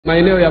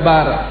maeneo ya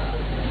bara.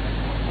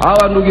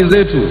 Hawa ndugu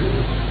zetu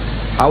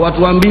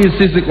hawatuambii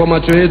sisi kwa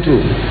macho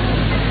yetu.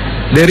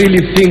 They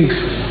really think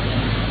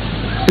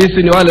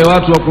sisi ni wale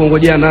watu wa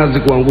kuongojea nazi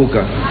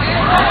kuanguka.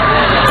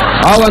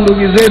 Hawa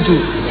ndugu zetu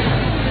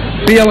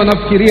pia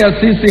wanafikiria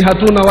sisi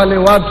hatuna wale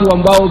watu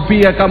ambao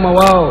pia kama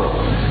wao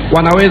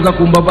wanaweza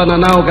kumbabana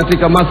nao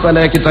katika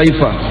masuala ya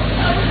kitaifa.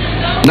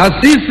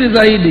 Na sisi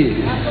zaidi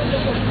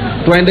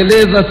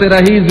tuendeleza sera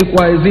hizi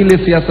kwa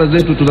zile siasa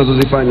zetu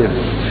tunazozifanya.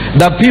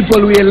 The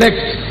people we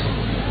elect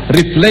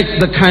reflect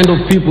the kind of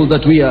people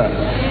that we are.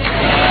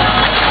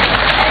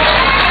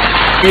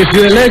 If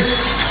you elect,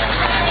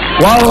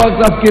 wao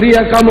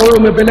watafikiria kama wewe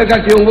umepeleka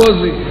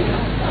kiongozi,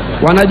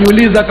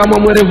 wanajiuliza kama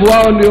mwerevu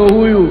wao ndio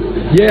huyu,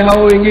 je,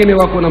 hao wengine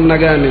wako namna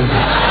gani?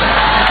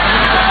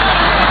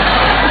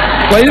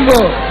 Kwa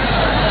hivyo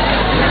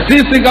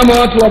sisi kama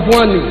watu wa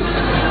pwani,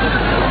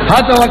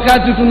 hata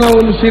wakati tuna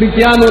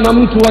ushirikiano na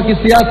mtu wa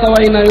kisiasa wa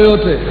aina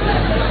yoyote,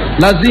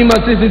 lazima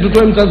sisi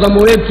tutoe mtazamo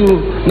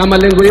wetu na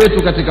malengo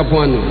yetu katika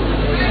pwani.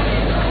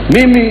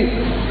 Mimi,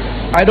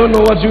 I don't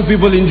know what you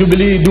people in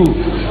Jubilee do,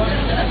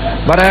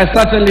 but I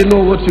certainly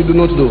know what you do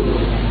not do.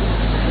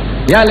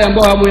 Yale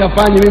ambayo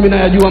hamuyafanyi mimi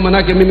nayajua,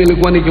 manake mimi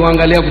nilikuwa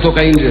nikiwaangalia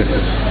kutoka nje.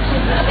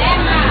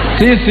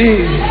 Sisi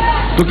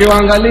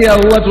tukiwaangalia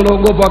huwa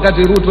tunaogopa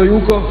wakati Ruto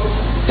yuko,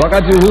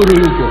 wakati Uhuru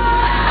yuko,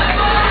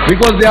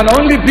 because they are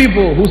the only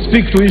people who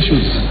speak to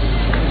issues.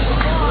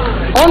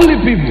 Only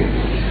people.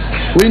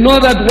 We know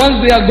that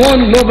once they are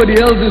gone, nobody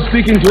else is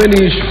speaking to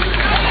any issue.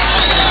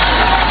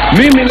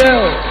 Mimi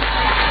leo,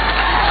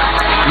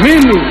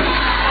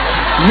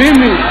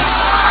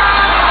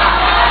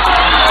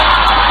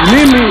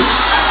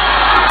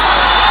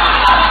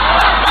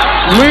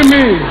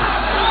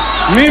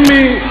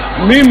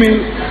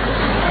 mimi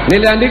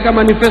niliandika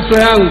manifesto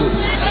yangu.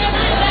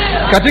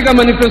 Katika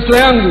manifesto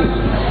yangu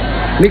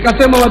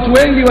nikasema watu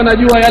wengi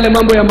wanajua yale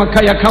mambo ya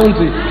ya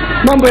county.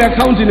 Mambo ya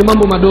county ni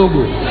mambo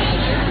madogo.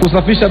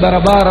 Kusafisha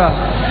barabara,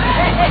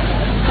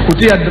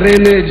 kutia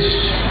drainage,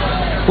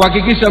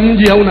 kuhakikisha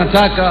mji hauna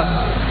taka.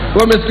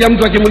 Wewe umesikia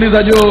mtu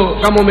akimuuliza Joho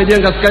kama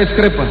umejenga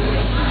skyscraper?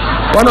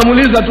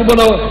 Wanamuuliza tu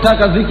bwana,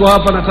 taka ziko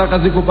hapa na taka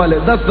ziko pale.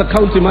 That's the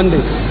county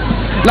mandate.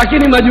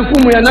 Lakini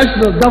majukumu ya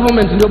national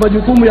government ndio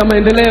majukumu ya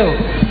maendeleo.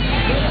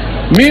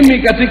 Mimi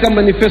katika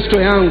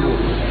manifesto yangu,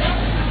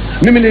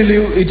 mimi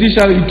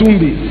niliitisha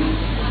Itumbi.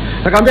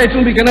 Nakamwambia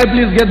Itumbi, can I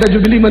please get the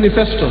Jubilee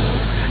manifesto?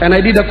 And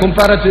I did a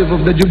comparative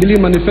of the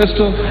Jubilee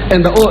manifesto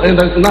and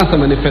the NASA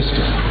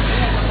manifesto.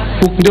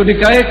 Ndio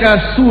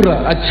nikaeka sura,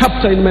 a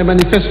chapter in my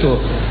manifesto,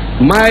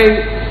 my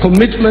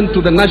commitment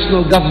to the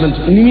national government.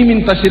 Mimi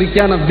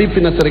nitashirikiana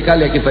vipi na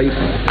serikali ya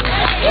kitaifa.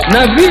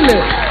 Na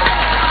vile,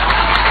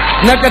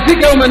 na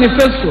katika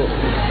manifesto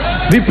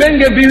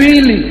vipenge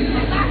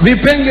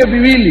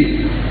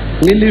viwili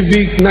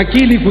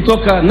nilivinakili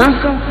kutoka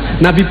NASA,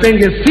 na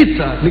vipenge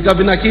 6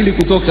 nikavinakili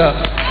kutoka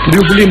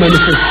Jubilee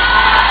manifesto.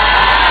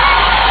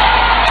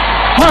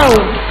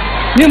 How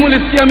ni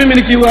mulisikia mimi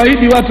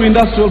nikiwaahidi watu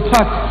industrial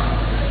park?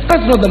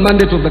 That's not the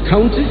mandate of the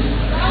county.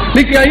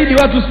 Nikiahidi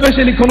watu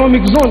special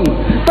economic zone,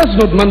 that's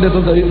not mandate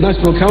of the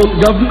national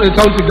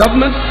county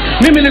government.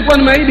 Mimi nilikuwa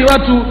nimeahidi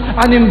watu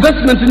an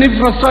investment in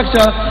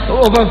infrastructure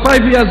over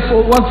 5 years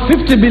worth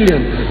 50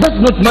 billion. That's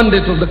not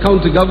mandate of the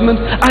county government.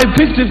 I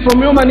picked it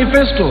from your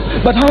manifesto.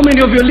 But how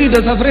many of your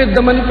leaders have read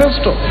the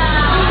manifesto?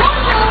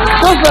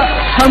 Sasa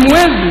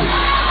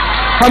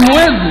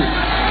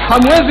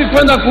hamwezi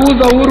kwenda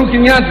kuuza Uhuru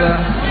Kenyatta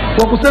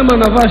kwa kusema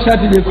navaa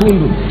shati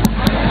jekundu.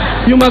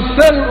 You must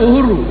sell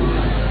Uhuru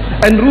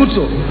and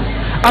Ruto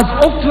as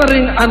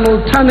offering an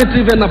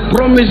alternative and a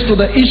promise to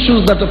the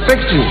issues that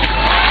affect you.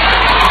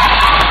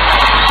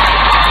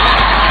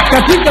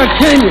 Katika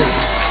Kenya,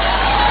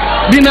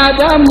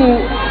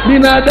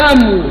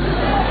 binadamu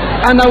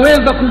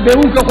anaweza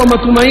kugeuka kwa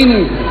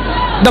matumaini.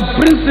 The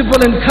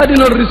principal and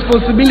cardinal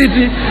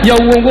responsibility ya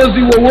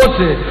uongozi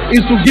wowote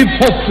is to give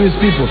hope to his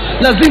people.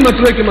 Lazima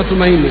tuweke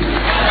matumaini.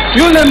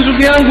 Yule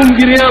ndugu yangu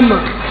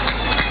Mgiriama,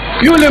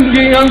 yule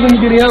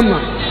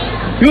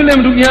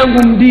ndugu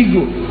yangu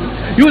Mdigo,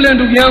 yule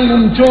ndugu yangu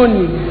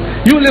Mchoni,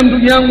 yule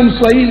ndugu yangu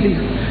Mswahili,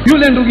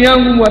 yule ndugu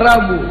yangu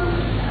Mwarabu,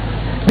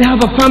 they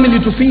have a family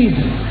to feed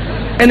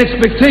and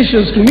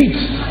expectations to meet.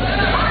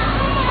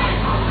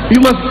 You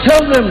must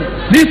tell them,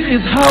 this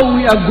is how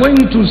we are going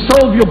to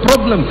solve your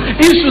problem.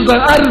 Issues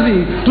za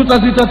ardhi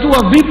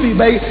tutazitatua vipi?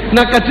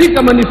 Na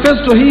katika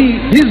manifesto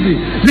hizi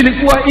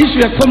zilikuwa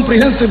issue ya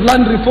comprehensive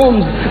land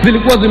reforms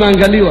zilikuwa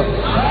zimeangaliwa.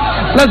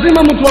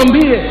 Lazima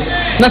mtuambie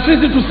na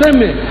sisi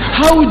tuseme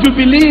how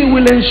Jubilee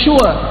will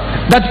ensure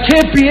that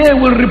KPA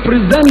will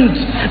represent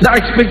the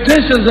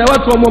expectations ya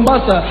watu wa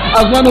Mombasa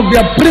as one of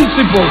their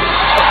principal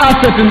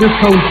assets in this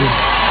country.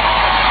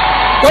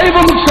 Kwa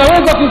hivyo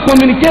mkishaweza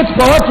kucommunicate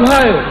kwa watu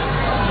hayo,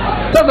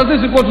 sasa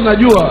sisi kwa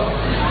tunajua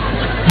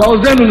bao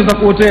zenu ni za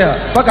kuotea.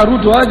 Paka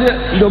Ruto aje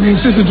ndio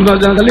sisi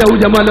tunaangalia huyu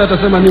jamaa leo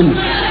atasema nini.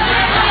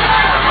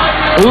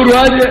 Uhuru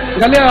aje,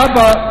 angalia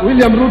hapa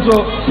William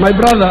Ruto, my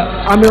brother,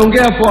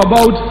 ameongea for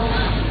about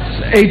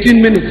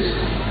 18 minutes.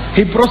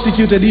 He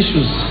prosecuted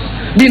issues.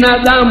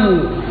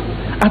 Binadamu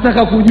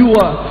ataka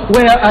kujua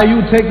where are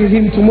you taking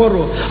him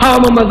tomorrow. Hawa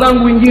mama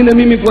zangu wengine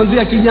mimi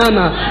kuanzia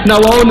kijana na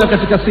waona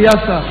katika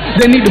siasa,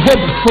 they need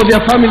hope for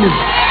their families.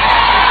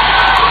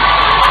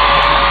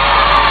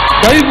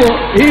 Kwa hivyo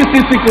hii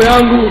si siku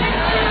yangu,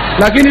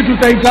 lakini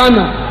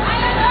tutaitana.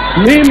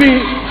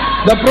 Mimi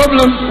the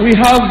problem we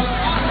have,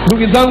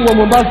 ndugu zangu wa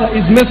Mombasa,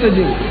 is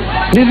messaging.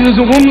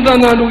 Nilizungumza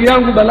na ndugu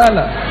yangu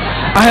Balala.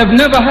 I have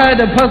never had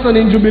a person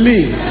in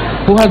Jubilee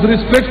who has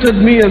respected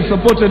me and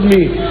supported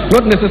me,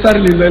 not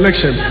necessarily in the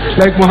election,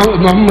 like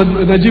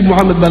Najib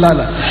Muhammad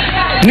Balala.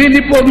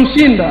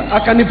 Nilipomshinda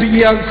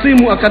akanipigia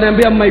simu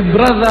akaniambia, my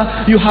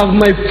brother, you have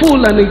my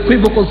full and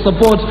equivocal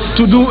support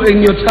to do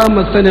in your term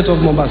as Senator of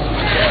Mombasa.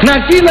 Na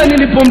kila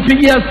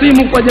nilipompigia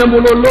simu kwa jambo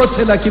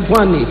lolote la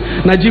kipwani,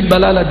 Najib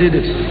Balala did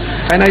it.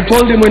 And I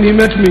told him when he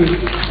met me,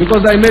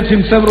 because I met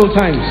him several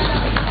times,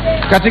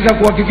 katika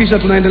kuhakikisha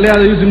tunaendelea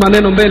hizi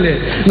maneno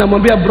mbele, na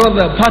mwambia,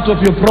 brother, part of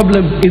your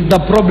problem is the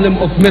problem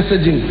of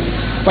messaging.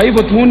 Kwa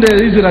hivyo tuunde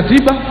hizi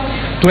ratiba,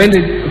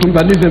 tuende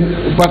tumbalize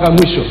mpaka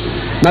mwisho.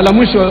 Na la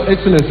mwisho,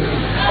 Excellency,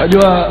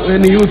 najua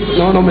when youth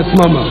naona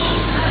umesimama.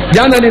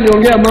 Jana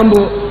niliongea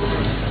mambo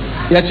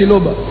ya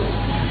Chiloba.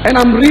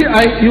 And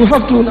you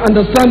have to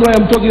understand why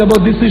I'm talking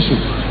about this issue.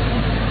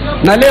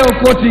 Na leo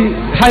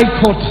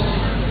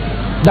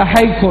the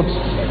High Court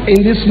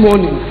in this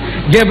morning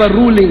gave a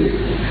ruling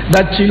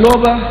that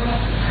Chiloba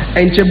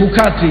and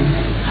Chebukati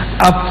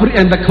are free,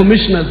 and the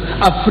commissioners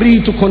are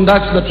free to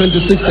conduct the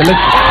 26th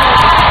election.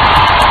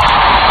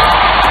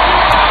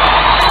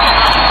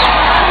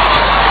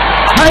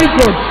 High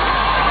Court.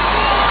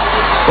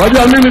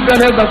 Wajua mimi pia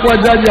naweza kuwa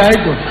jaji ya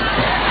High Court,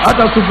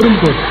 hata Supreme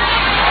Court.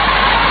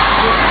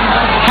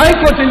 High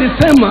Court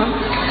ilisema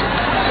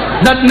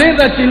that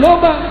neither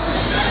Chiloba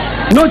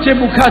nor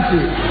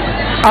Chebukati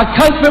are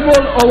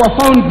culpable or were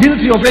found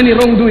guilty of any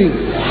wrongdoing.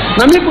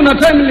 Na mimi kuna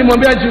time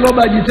nilimwambia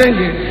Chiloba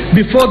ajitenge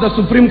before the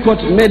Supreme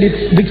Court made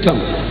its dictum,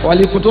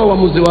 walikotoa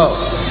uamuzi wao.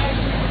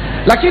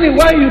 Lakini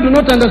why you do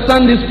not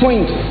understand this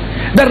point?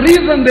 The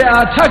reason they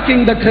are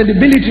attacking the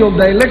credibility of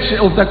the election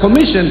of the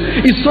commission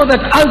is so that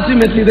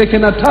ultimately they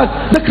can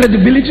attack the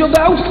credibility of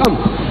the outcome.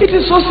 It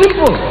is so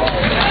simple.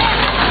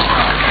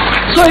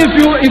 So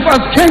if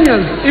as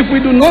Kenyans, if we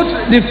do not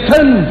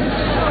defend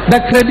the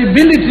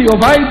credibility of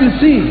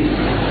IBC,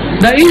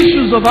 the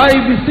issues of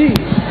IBC,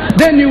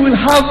 then you will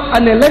have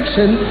an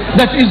election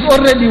that is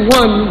already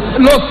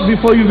lost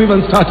before you've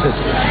even started.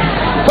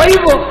 Kwa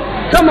hivyo,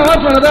 kama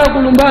watu wanataka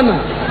kulumbana,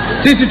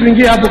 sisi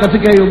tuingie hapo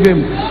katika hiyo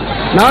game.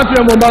 Na watu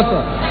ya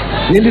Mombasa,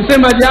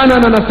 nilisema jana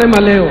na nasema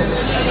leo,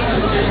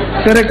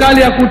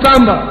 serikali ya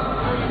kutamba,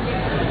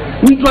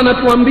 mtu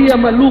anatuambia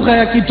malugha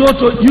ya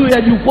kitoto juu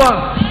ya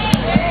jukwaa,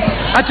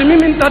 ati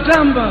mimi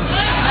nitatamba.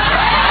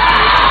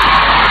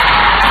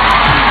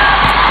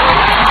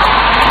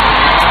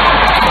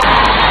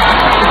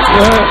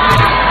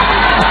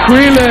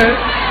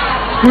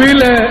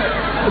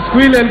 Siku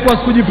ile alikuwa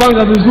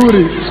sikujipanga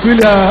vizuri, siku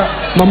ile ya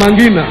Mama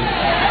Ngina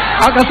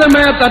akasema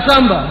yeye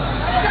atatamba.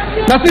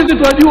 Na sisi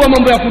tunajua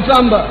mambo ya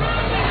kutamba.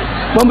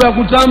 Mambo ya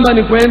kutamba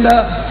ni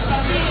kwenda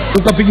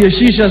ukapiga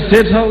shisha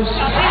State House,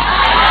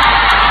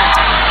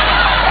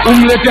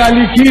 umlete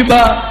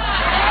Alikiba,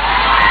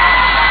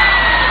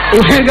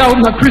 uhenga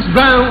na Chris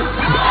Brown.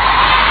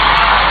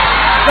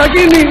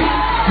 Lakini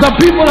the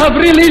people have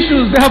real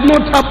issues. They have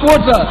no tap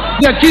water.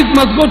 Their kids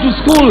must go to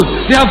school.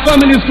 They have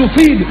families to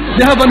feed.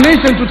 They have a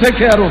nation to take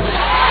care of.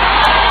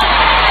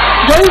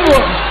 Kwa hivyo,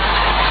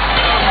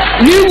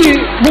 nyinyi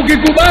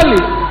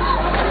mkikubali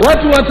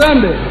watu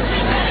watambe,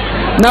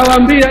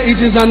 nawaambia it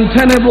is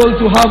untenable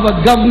to have a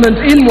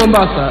government in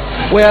Mombasa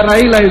where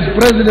Raila is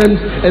president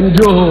and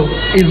Joho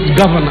is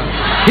governor.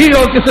 Hiyo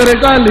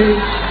kiserikali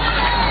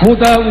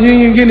nyinyi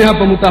nyingine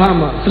hapa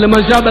mtahama.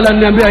 Suleiman Shabala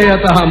ananiambia yeye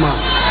atahama.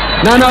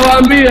 Na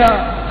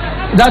nawaambia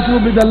that will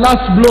be the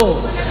last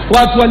blow.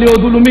 Watu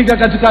waliodhulumika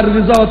katika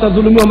ardhi zao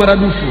watadhulumiwa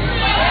maradufu.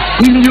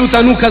 Mji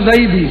utanuka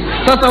zaidi.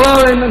 Sasa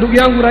wawe na ndugu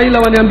yangu Raila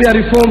waniambia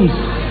reforms.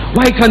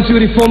 Why can't you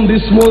reform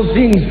these small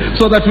things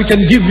so that we can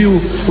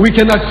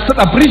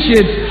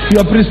appreciate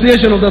your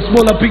appreciation of the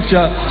smaller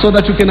picture so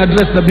that you can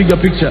address the bigger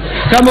picture?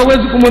 Kama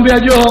huwezi kumwambia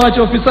Joho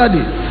waache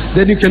ufisadi,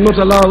 then you cannot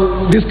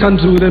allow this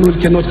country, then we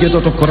cannot get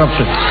out of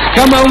corruption.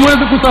 Kama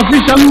huwezi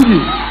kusafisha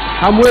mji,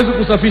 hamwezi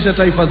kusafisha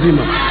taifa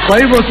zima. Kwa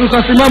hivyo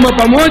tutasimama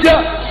pamoja,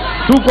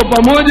 tuko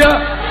pamoja.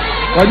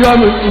 Wajua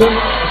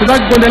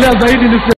sitaki kuendelea zaidi.